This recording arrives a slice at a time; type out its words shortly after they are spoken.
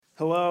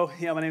Hello,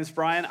 yeah, my name is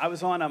Brian. I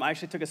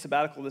actually took a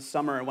sabbatical this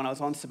summer, and when I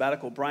was on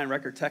sabbatical, Brian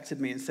Recker texted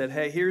me and said,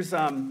 hey, here's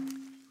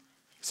some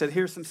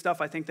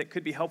stuff I think that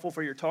could be helpful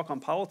for your talk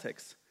on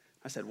politics.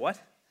 I said, what?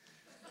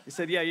 He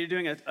said, yeah, you're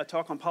doing a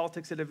talk on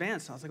politics at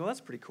Advanced. I was like, well, that's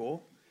pretty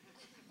cool.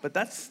 But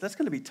that's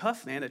going to be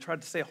tough, man. I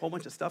tried to say a whole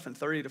bunch of stuff in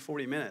 30 to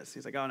 40 minutes.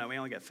 He's like, oh, no, we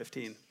only got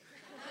 15.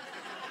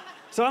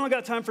 So I don't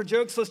got time for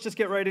jokes. Let's just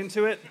get right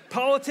into it.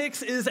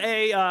 Politics is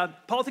a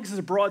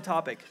broad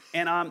topic.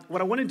 And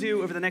what I want to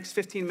do over the next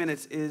 15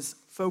 minutes is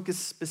focus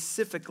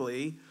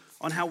specifically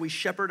on how we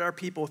shepherd our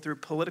people through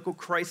political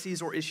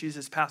crises or issues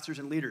as pastors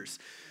and leaders.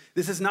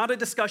 This is not a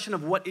discussion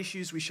of what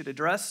issues we should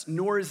address,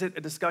 nor is it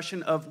a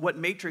discussion of what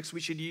matrix we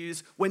should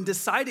use when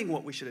deciding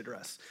what we should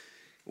address.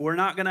 We're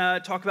not going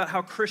to talk about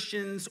how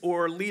Christians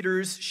or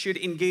leaders should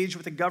engage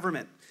with the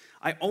government.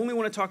 I only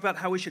want to talk about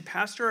how we should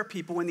pastor our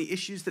people when the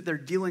issues that they're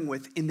dealing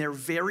with in their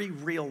very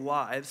real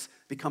lives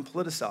become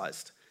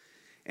politicized.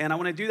 And I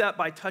want to do that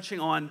by touching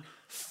on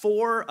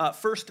four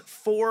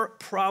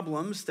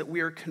problems that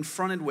we are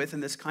confronted with in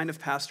this kind of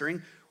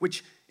pastoring,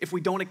 which, if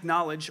we don't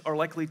acknowledge, are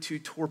likely to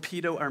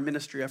torpedo our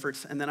ministry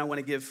efforts. And then I want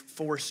to give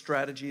 4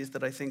 strategies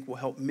that I think will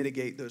help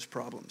mitigate those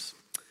problems.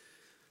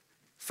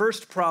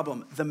 First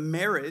problem, the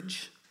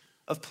marriage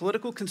of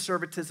political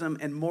conservatism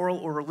and moral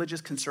or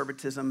religious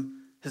conservatism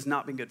has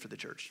not been good for the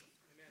church.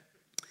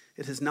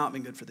 It has not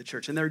been good for the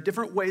church. And there are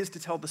different ways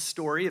to tell the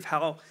story of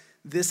how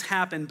this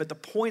happened, but the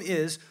point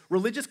is,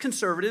 religious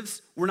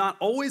conservatives were not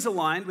always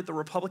aligned with the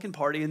Republican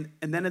Party, and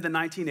then in the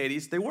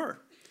 1980s, they were.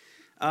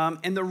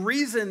 And the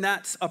reason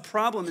that's a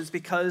problem is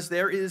because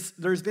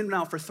there's been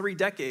now for 3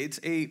 decades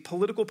a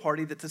political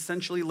party that's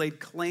essentially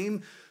laid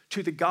claim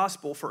to the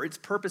gospel for its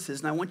purposes.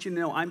 And I want you to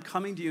know I'm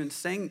coming to you and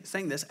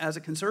saying this as a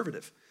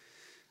conservative.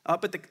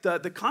 But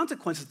the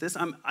consequences of this,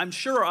 I'm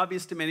sure, are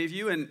obvious to many of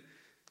you and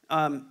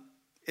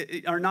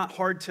are not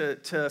hard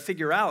to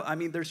figure out. I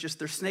mean, there's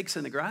snakes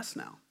in the grass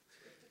now.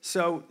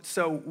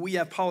 So we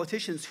have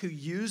politicians who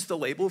use the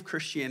label of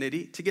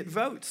Christianity to get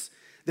votes.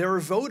 There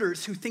are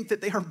voters who think that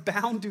they are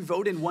bound to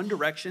vote in one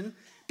direction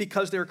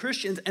because they're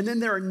Christians, and then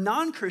there are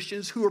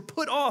non-Christians who are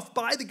put off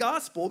by the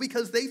gospel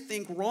because they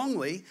think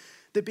wrongly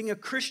that being a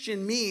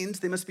Christian means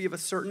they must be of a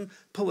certain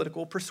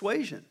political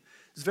persuasion.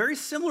 It's very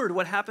similar to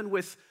what happened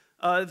with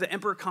the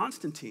Emperor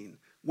Constantine.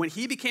 When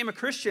he became a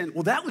Christian,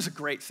 well, that was a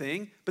great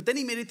thing, but then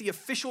he made it the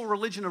official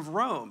religion of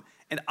Rome,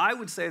 and I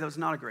would say that was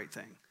not a great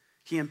thing.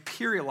 He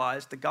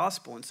imperialized the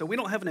gospel, and so we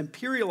don't have an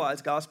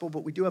imperialized gospel,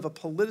 but we do have a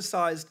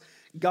politicized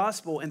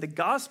gospel, and the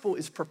gospel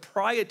is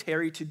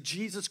proprietary to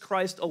Jesus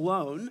Christ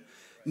alone,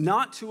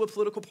 not to a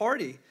political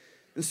party.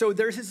 And so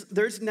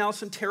there's now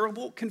some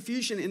terrible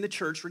confusion in the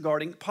church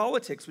regarding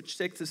politics, which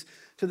takes us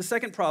to the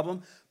second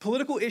problem.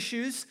 Political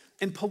issues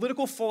and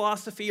political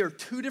philosophy are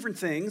 2 different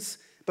things,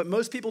 but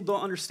most people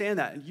don't understand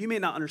that, and you may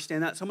not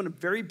understand that, so I'm going to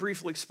very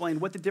briefly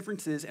explain what the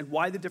difference is and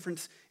why the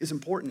difference is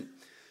important.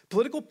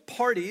 Political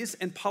parties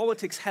and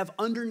politics have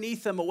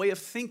underneath them a way of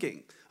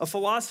thinking, a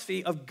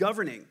philosophy of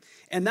governing,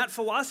 and that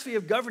philosophy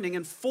of governing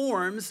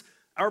informs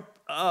our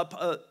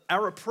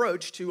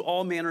approach to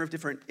all manner of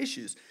different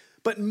issues.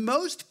 But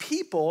most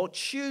people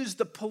choose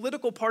the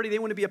political party they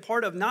want to be a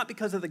part of not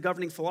because of the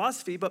governing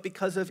philosophy, but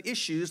because of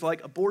issues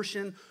like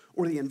abortion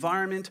or the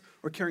environment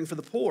or caring for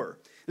the poor.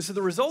 And so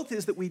the result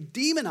is that we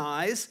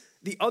demonize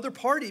the other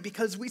party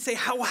because we say,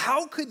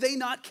 how could they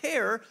not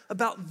care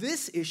about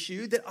this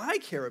issue that I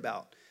care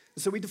about?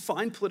 And so we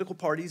define political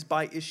parties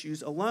by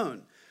issues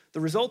alone. The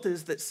result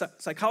is that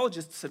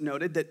psychologists have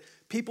noted that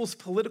people's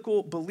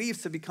political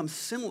beliefs have become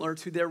similar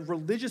to their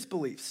religious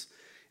beliefs.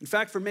 In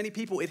fact, for many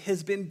people, it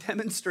has been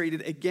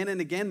demonstrated again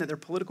and again that their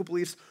political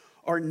beliefs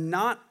are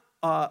not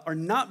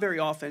very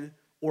often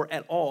or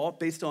at all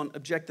based on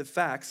objective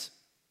facts,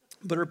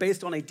 but are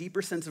based on a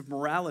deeper sense of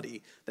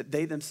morality that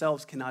they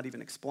themselves cannot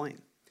even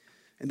explain.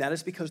 And that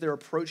is because their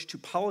approach to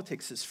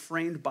politics is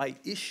framed by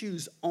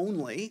issues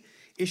only,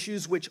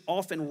 issues which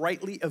often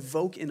rightly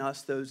evoke in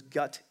us those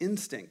gut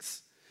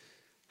instincts.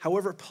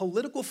 However,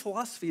 political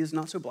philosophy is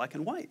not so black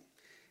and white,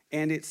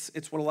 and it's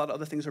what a lot of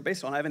other things are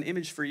based on. I have an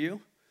image for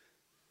you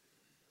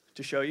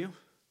to show you.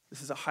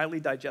 This is a highly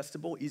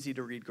digestible, easy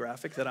to read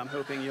graphic that I'm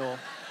hoping you'll...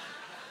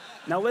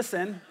 Now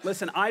listen,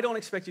 I don't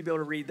expect you to be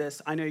able to read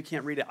this. I know you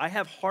can't read it. I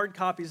have hard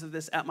copies of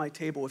this at my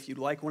table if you'd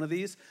like one of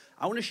these.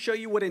 I want to show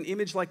you what an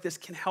image like this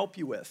can help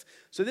you with.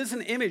 So this is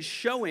an image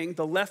showing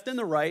the left and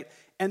the right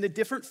and the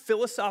different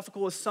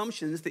philosophical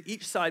assumptions that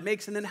each side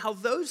makes, and then how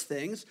those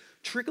things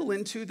trickle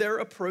into their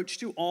approach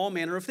to all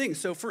manner of things.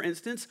 So for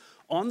instance,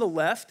 on the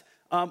left,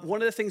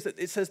 one of the things that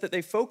it says that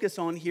they focus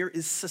on here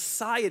is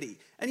society.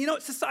 And you know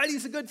what? Society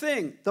is a good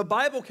thing. The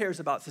Bible cares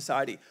about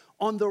society.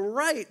 On the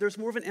right, there's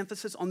more of an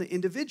emphasis on the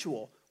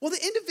individual. Well,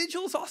 the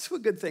individual is also a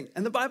good thing,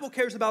 and the Bible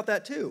cares about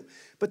that too.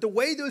 But the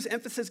way those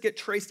emphases get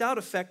traced out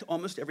affect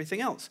almost everything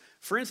else.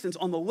 For instance,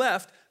 on the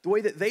left, the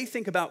way that they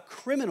think about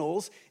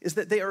criminals is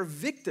that they are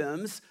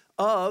victims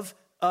of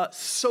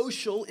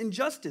social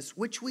injustice,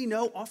 which we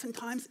know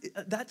oftentimes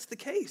that's the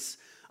case.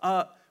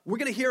 we're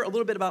going to hear a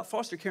little bit about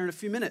foster care in a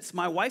few minutes.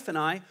 My wife and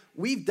I,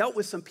 we've dealt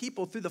with some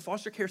people through the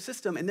foster care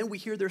system, and then we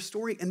hear their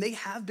story, and they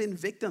have been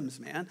victims,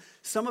 man.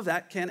 Some of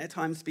that can at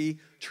times be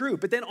true.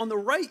 But then on the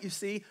right, you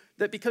see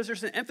that because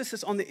there's an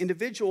emphasis on the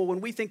individual, when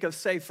we think of,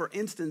 say, for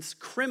instance,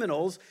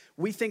 criminals,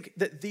 we think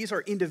that these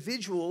are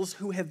individuals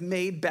who have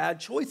made bad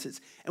choices.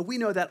 And we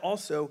know that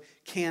also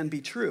can be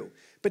true.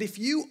 But if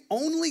you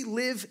only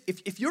live,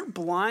 if you're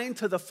blind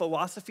to the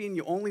philosophy and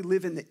you only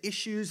live in the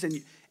issues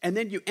and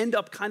then you end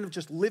up kind of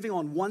just living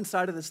on one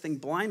side of this thing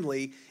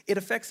blindly, it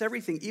affects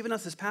everything. Even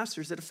us as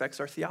pastors, it affects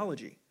our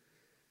theology.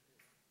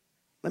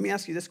 Let me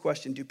ask you this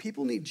question. Do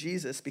people need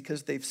Jesus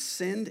because they've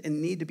sinned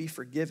and need to be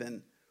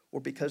forgiven,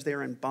 or because they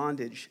are in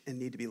bondage and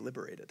need to be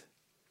liberated?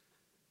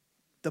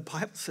 The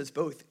Bible says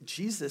both.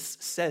 Jesus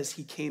says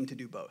he came to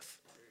do both.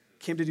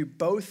 He came to do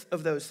both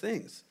of those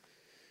things.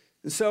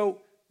 And so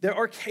there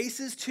are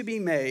cases to be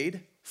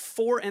made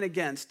for and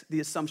against the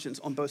assumptions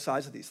on both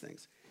sides of these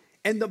things.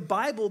 And the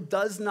Bible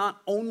does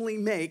not only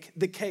make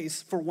the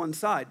case for one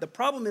side. The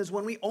problem is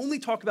when we only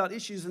talk about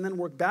issues and then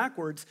work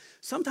backwards,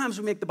 sometimes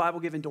we make the Bible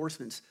give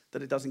endorsements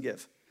that it doesn't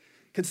give.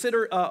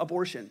 Consider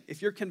abortion.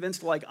 If you're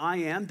convinced like I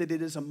am that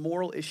it is a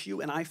moral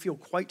issue, and I feel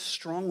quite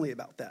strongly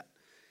about that,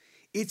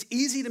 it's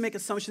easy to make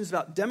assumptions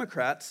about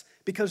Democrats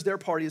because their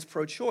party is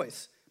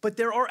pro-choice. But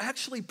there are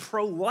actually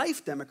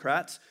pro-life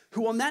Democrats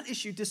who on that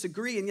issue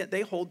disagree, and yet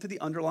they hold to the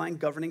underlying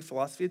governing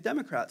philosophy of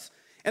Democrats.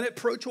 And a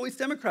pro-choice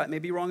Democrat may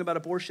be wrong about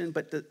abortion,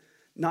 but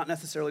not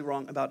necessarily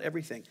wrong about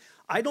everything.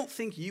 I don't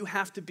think you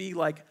have to be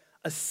like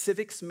a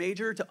civics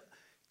major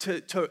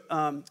to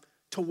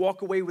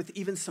walk away with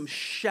even some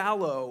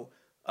shallow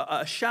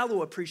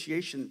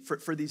appreciation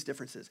for these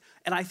differences.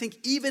 And I think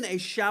even a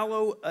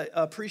shallow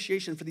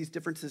appreciation for these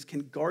differences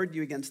can guard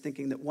you against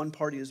thinking that one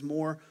party is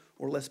more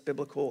or less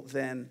biblical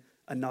than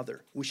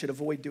another. We should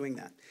avoid doing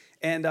that.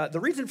 And the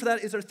reason for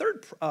that is our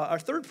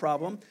third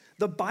problem.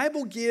 The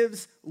Bible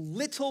gives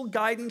little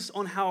guidance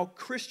on how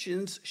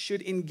Christians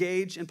should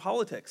engage in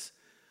politics.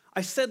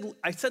 I said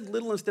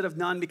little instead of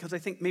none because I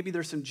think maybe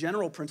there's some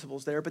general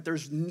principles there, but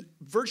there's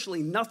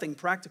virtually nothing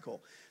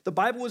practical. The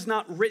Bible was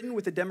not written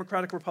with a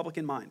Democratic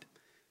Republican mind.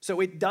 So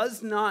it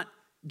does not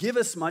give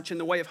us much in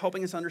the way of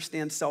helping us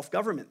understand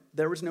self-government.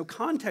 There was no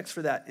context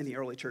for that in the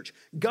early church.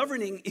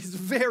 Governing is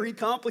very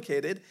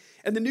complicated,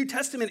 and the New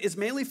Testament is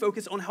mainly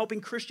focused on helping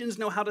Christians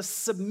know how to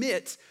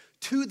submit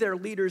to their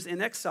leaders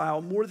in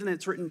exile more than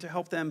it's written to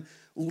help them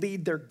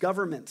lead their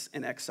governments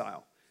in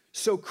exile.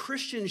 So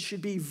Christians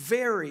should be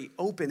very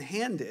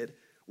open-handed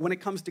when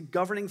it comes to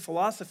governing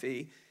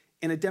philosophy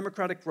in a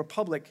democratic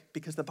republic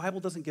because the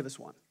Bible doesn't give us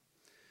one.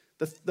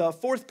 The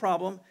fourth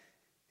problem,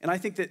 and I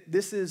think that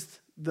this is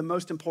the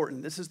most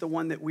important, this is the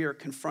one that we are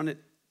confronted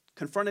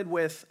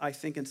with, I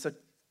think this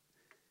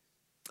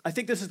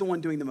is the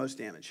one doing the most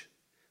damage.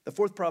 The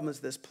fourth problem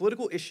is this: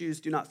 political issues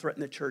do not threaten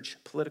the church,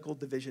 political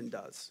division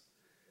does.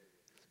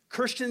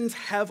 Christians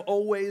have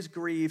always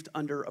grieved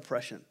under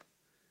oppression.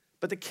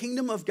 But the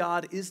kingdom of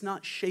God is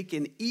not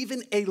shaken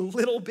even a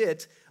little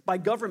bit by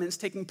governments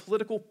taking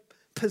political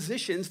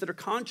positions that are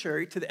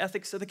contrary to the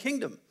ethics of the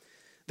kingdom.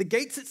 The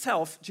gates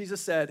itself,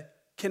 Jesus said,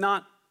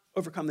 cannot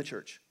overcome the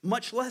church,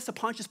 much less a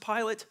Pontius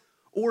Pilate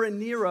or a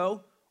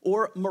Nero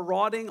or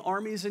marauding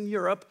armies in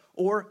Europe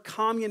or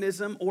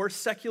communism or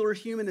secular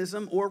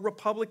humanism or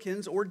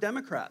Republicans or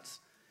Democrats.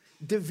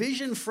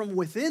 Division from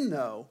within,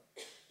 though,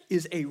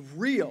 is a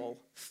real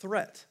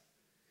threat.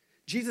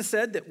 Jesus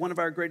said that one of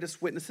our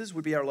greatest witnesses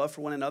would be our love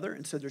for one another,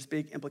 and so there's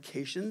big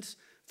implications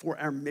for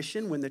our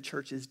mission when the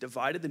church is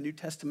divided. The New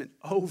Testament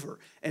over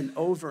and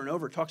over and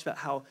over talks about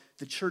how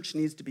the church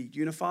needs to be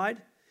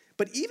unified.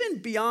 But even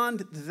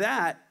beyond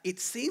that, it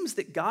seems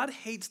that God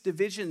hates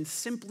division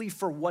simply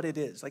for what it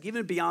is, like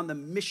even beyond the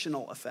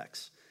missional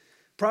effects.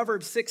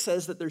 Proverbs 6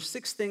 says that there's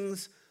 6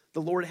 things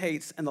the Lord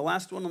hates, and the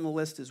last one on the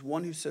list is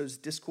one who sows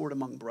discord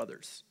among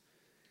brothers.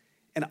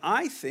 And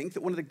I think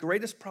that one of the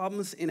greatest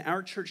problems in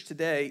our church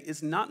today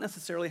is not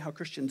necessarily how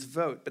Christians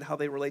vote, but how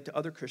they relate to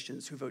other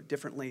Christians who vote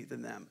differently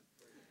than them.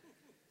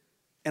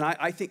 And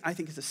I think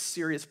it's a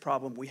serious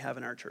problem we have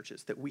in our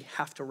churches that we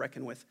have to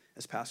reckon with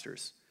as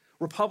pastors.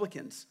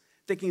 Republicans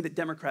thinking that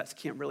Democrats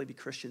can't really be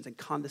Christians and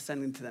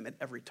condescending to them at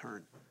every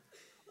turn.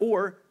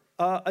 Or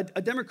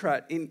a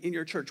Democrat in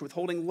your church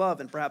withholding love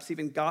and perhaps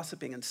even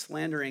gossiping and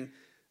slandering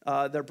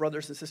their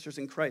brothers and sisters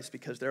in Christ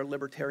because they're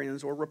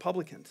libertarians or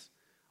Republicans.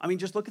 I mean,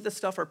 just look at the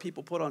stuff our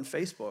people put on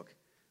Facebook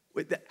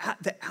with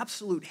the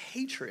absolute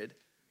hatred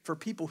for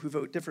people who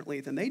vote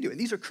differently than they do. And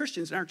these are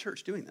Christians in our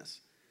church doing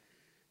this.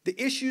 The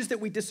issues that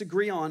we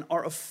disagree on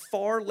are of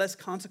far less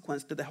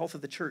consequence to the health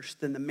of the church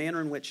than the manner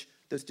in which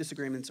those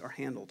disagreements are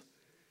handled.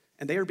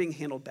 And they are being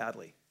handled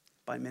badly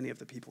by many of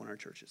the people in our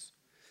churches.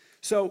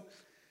 So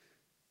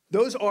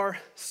those are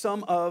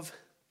some of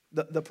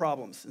the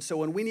problems. And so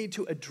when we need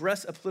to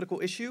address a political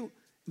issue,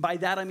 by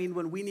that I mean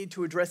when we need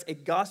to address a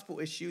gospel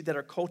issue that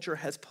our culture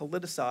has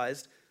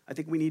politicized, I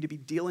think we need to be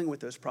dealing with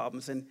those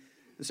problems. And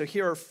so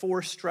here are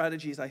 4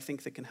 strategies I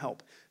think that can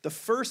help. The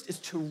first is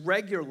to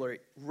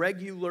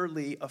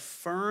regularly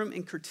affirm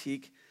and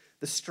critique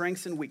the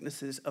strengths and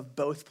weaknesses of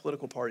both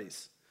political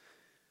parties.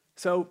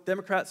 So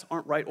Democrats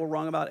aren't right or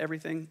wrong about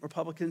everything.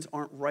 Republicans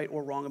aren't right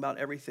or wrong about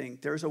everything.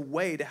 There's a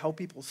way to help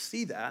people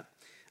see that.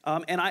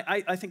 And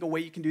I think a way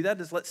you can do that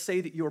is, let's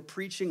say that you're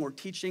preaching or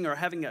teaching or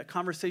having a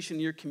conversation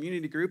in your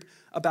community group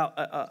about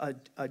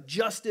a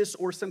justice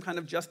or some kind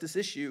of justice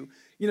issue.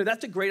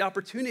 That's a great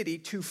opportunity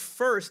to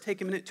first take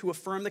a minute to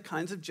affirm the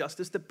kinds of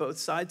justice that both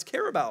sides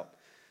care about.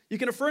 You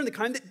can affirm the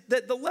kind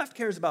that the left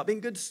cares about, being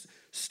good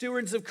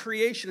stewards of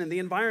creation and the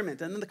environment,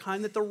 and then the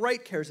kind that the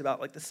right cares about,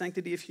 like the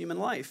sanctity of human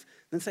life.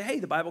 Then say, hey,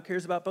 the Bible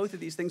cares about both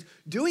of these things.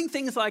 Doing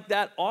things like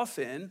that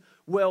often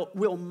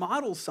will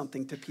model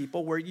something to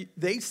people where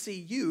they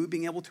see you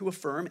being able to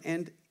affirm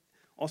and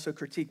also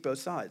critique both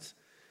sides.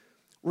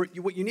 What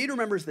you need to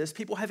remember is this: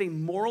 people have a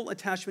moral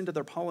attachment to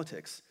their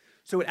politics.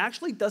 So it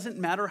actually doesn't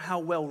matter how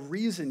well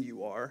reasoned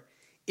you are.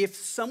 If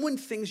someone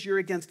thinks you're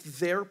against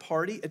their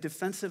party, a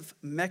defensive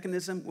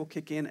mechanism will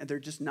kick in, and they're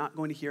just not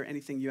going to hear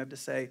anything you have to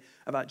say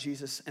about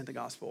Jesus and the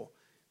gospel,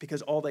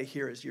 because all they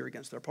hear is you're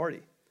against their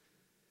party.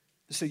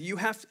 So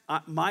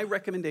my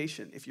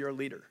recommendation, if you're a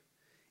leader,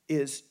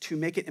 is to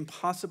make it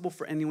impossible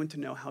for anyone to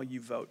know how you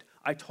vote.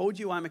 I told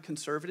you I'm a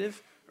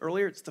conservative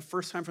earlier. It's the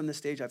first time from this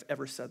stage I've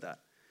ever said that.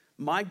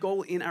 My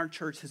goal in our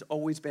church has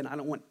always been, I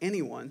don't want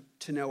anyone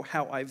to know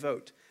how I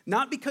vote.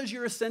 Not because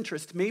you're a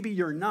centrist, maybe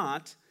you're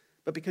not,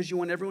 but because you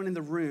want everyone in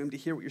the room to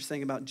hear what you're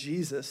saying about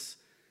Jesus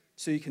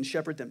so you can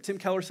shepherd them. Tim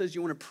Keller says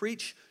you want to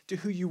preach to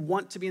who you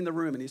want to be in the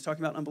room, and he's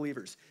talking about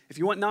unbelievers. If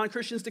you want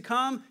non-Christians to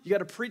come, you got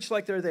to preach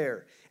like they're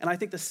there. And I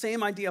think the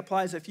same idea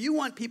applies. If you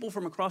want people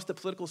from across the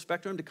political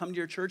spectrum to come to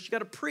your church, you got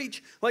to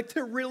preach like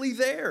they're really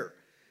there.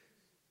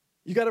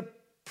 You got to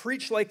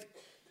preach like,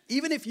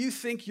 even if you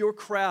think your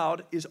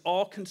crowd is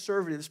all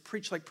conservatives,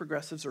 preach like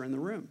progressives are in the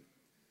room.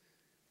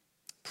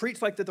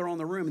 Preach like that they're all in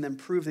the room, and then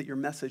prove that your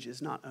message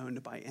is not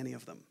owned by any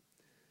of them.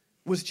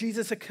 Was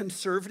Jesus a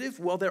conservative?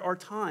 Well, there are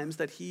times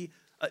that he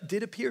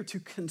did appear to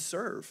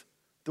conserve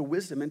the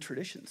wisdom and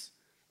traditions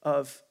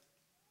of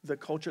the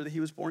culture that he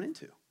was born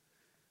into.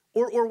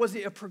 Or was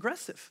he a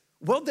progressive?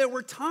 Well, there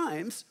were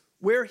times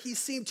where he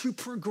seemed to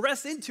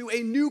progress into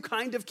a new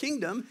kind of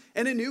kingdom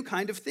and a new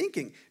kind of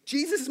thinking.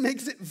 Jesus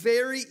makes it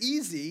very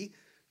easy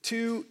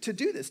to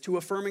do this, to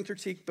affirm and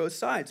critique both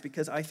sides,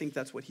 because I think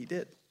that's what he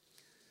did.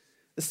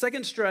 The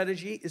second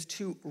strategy is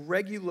to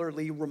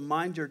regularly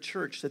remind your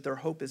church that their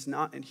hope is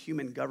not in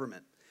human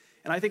government.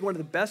 And I think one of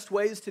the best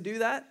ways to do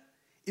that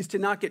is to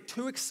not get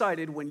too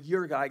excited when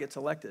your guy gets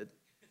elected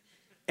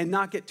and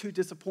not get too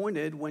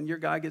disappointed when your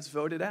guy gets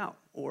voted out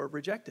or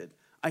rejected.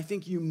 I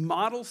think you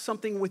model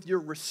something with your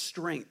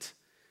restraint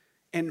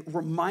and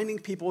reminding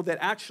people that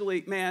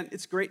actually, man,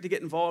 it's great to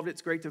get involved,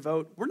 it's great to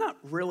vote. We're not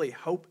really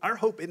our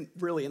hope isn't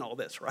really in all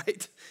this,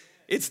 right?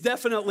 It's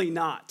definitely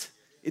not.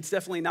 It's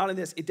definitely not in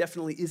this. It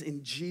definitely is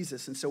in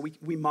Jesus. And so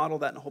we model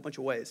that in a whole bunch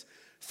of ways.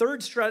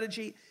 Third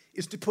strategy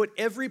is to put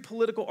every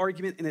political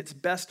argument in its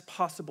best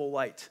possible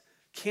light.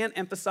 Can't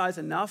emphasize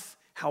enough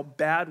how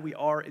bad we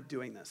are at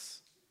doing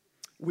this.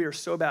 We are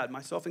so bad,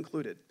 myself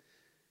included.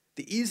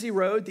 The easy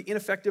road, the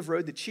ineffective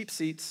road, the cheap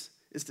seats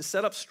is to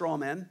set up straw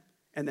men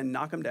and then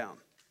knock them down.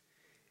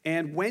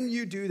 And when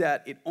you do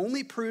that, it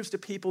only proves to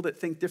people that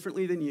think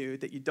differently than you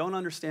that you don't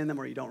understand them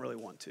or you don't really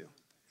want to.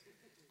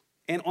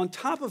 And on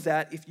top of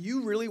that, if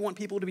you really want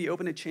people to be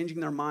open to changing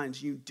their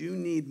minds, you do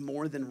need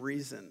more than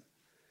reason.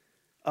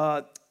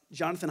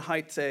 Jonathan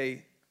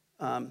Haidt,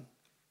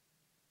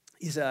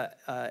 he's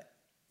I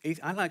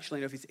don't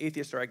actually know if he's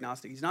atheist or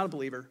agnostic. He's not a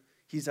believer.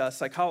 He's a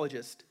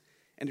psychologist.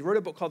 And he wrote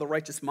a book called The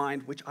Righteous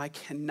Mind, which I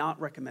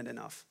cannot recommend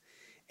enough.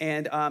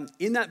 And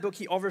in that book,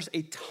 he offers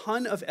a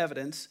ton of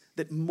evidence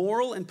that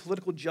moral and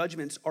political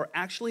judgments are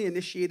actually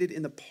initiated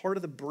in the part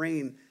of the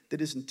brain that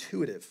is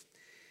intuitive.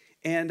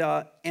 And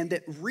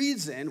that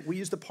reason, we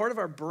use the part of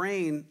our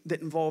brain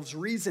that involves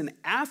reason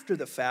after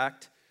the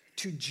fact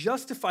to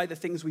justify the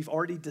things we've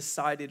already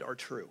decided are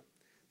true.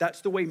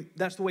 That's the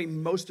way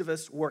most of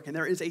us work. And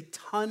there is a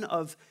ton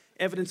of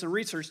evidence and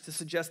research to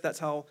suggest that's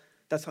how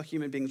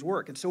human beings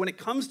work. And so when it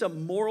comes to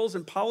morals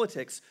and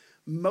politics,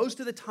 most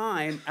of the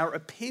time our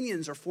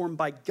opinions are formed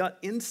by gut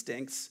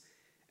instincts,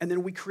 and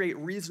then we create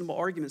reasonable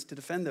arguments to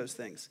defend those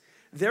things.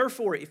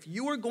 Therefore, if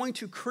you are going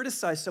to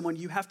criticize someone,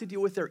 you have to deal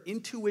with their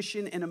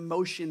intuition and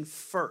emotion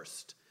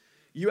first.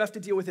 You have to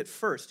deal with it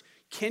first.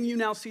 Can you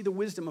now see the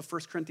wisdom of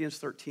 1 Corinthians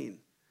 13?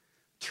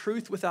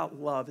 Truth without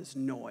love is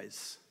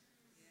noise.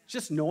 It's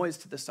just noise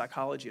to the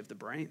psychology of the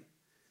brain.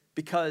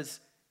 Because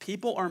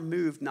people are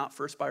moved not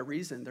first by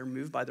reason, they're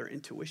moved by their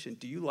intuition.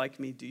 Do you like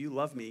me? Do you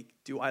love me?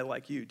 Do I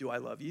like you? Do I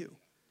love you?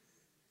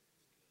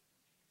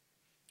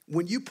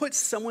 When you put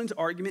someone's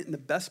argument in the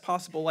best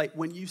possible light,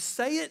 when you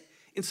say it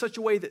in such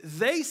a way that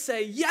they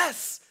say,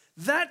 yes,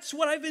 that's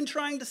what I've been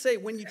trying to say.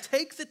 When you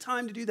take the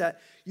time to do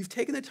that, you've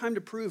taken the time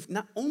to prove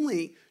not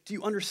only do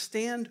you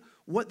understand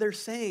what they're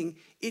saying,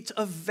 it's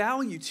of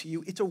value to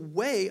you. It's a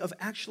way of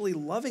actually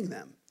loving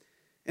them.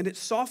 And it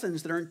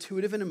softens their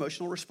intuitive and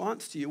emotional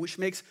response to you, which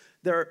makes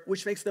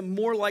them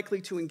more likely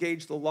to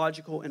engage the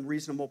logical and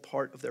reasonable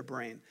part of their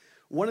brain.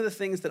 One of the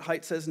things that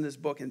Haidt says in this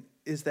book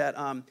is that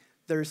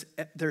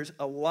there's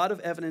a lot of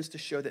evidence to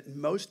show that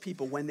most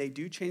people, when they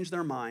do change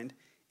their mind,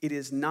 it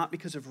is not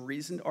because of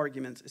reasoned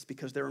arguments. It's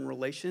because they are in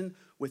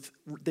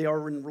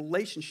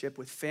relationship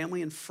with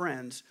family and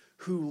friends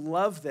who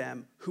love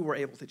them, who are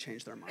able to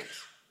change their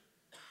minds.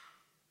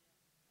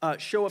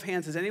 Show of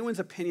hands, has anyone's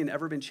opinion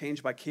ever been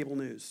changed by cable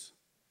news?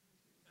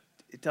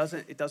 It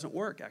doesn't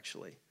work,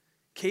 actually.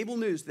 Cable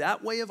news,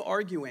 that way of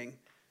arguing,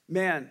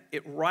 man,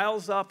 it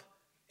riles up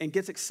and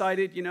gets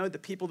excited, the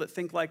people that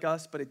think like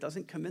us, but it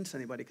doesn't convince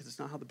anybody because it's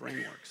not how the brain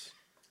works.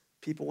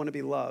 People want to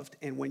be loved,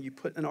 and when you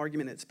put an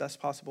argument in its best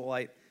possible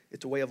light,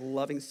 it's a way of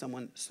loving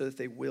someone so that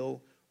they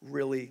will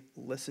really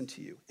listen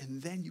to you,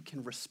 and then you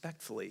can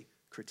respectfully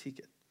critique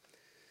it.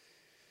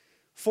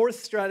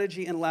 Fourth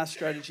strategy and last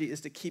strategy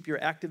is to keep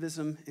your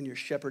activism and your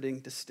shepherding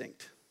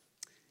distinct.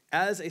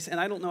 And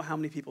I don't know how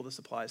many people this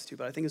applies to,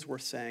 but I think it's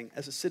worth saying.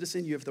 As a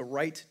citizen, you have the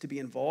right to be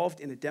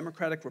involved in a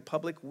democratic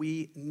republic.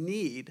 We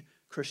need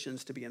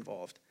Christians to be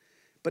involved.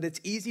 But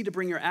it's easy to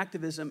bring your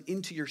activism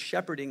into your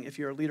shepherding if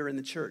you're a leader in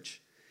the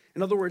church.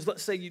 In other words,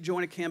 let's say you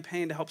join a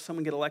campaign to help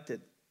someone get elected.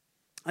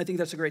 I think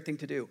that's a great thing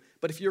to do.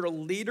 But if you're a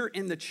leader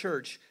in the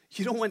church,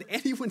 you don't want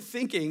anyone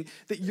thinking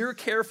that your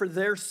care for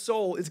their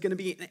soul is going to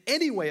be in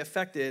any way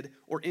affected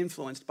or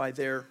influenced by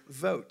their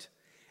vote.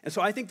 And so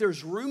I think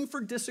there's room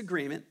for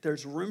disagreement.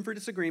 There's room for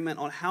disagreement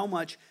on how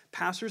much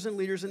pastors and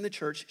leaders in the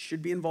church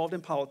should be involved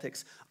in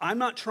politics. I'm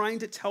not trying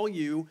to tell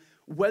you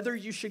whether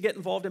you should get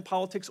involved in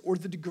politics or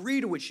the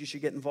degree to which you should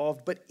get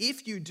involved. But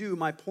if you do,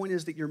 my point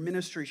is that your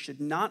ministry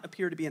should not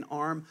appear to be an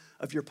arm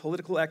of your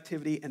political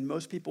activity, and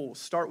most people will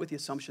start with the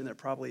assumption that it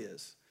probably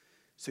is.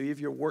 So you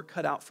have your work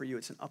cut out for you.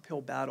 It's an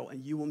uphill battle,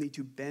 and you will need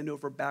to bend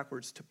over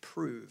backwards to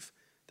prove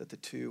that the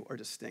two are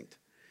distinct.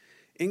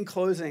 In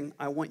closing,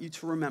 I want you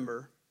to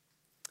remember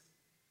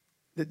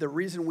that the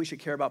reason we should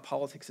care about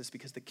politics is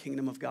because the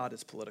kingdom of God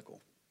is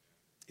political.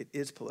 It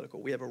is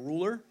political. We have a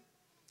ruler,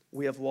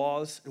 we have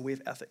laws, and we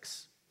have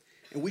ethics.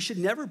 And we should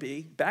never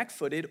be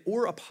back-footed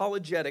or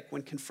apologetic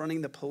when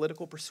confronting the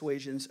political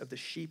persuasions of the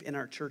sheep in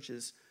our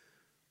churches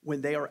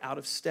when they are out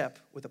of step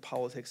with the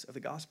politics of the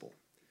gospel.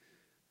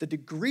 The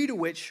degree to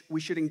which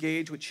we should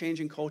engage with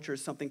changing culture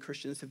is something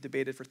Christians have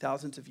debated for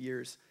thousands of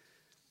years,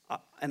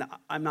 and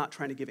I'm not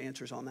trying to give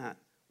answers on that.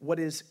 What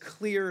is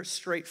clear,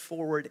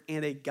 straightforward,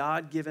 and a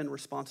God-given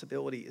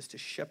responsibility is to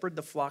shepherd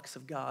the flocks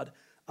of God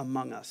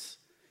among us.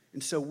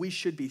 And so we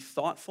should be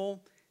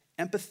thoughtful,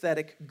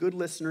 empathetic, good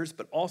listeners,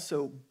 but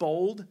also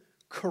bold,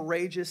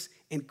 courageous,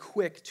 and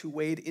quick to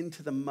wade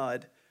into the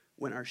mud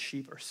when our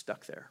sheep are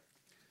stuck there.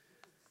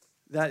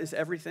 That is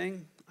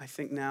everything. I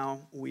think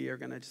now we are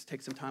going to just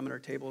take some time at our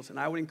tables, and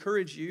I would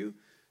encourage you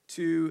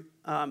to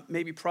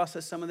maybe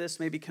process some of this,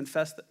 maybe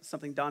confess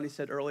something Donnie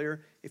said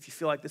earlier, if you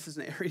feel like this is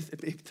an area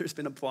that maybe there's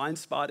been a blind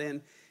spot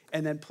in,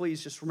 and then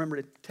please just remember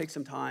to take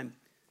some time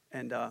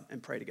and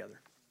pray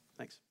together.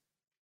 Thanks.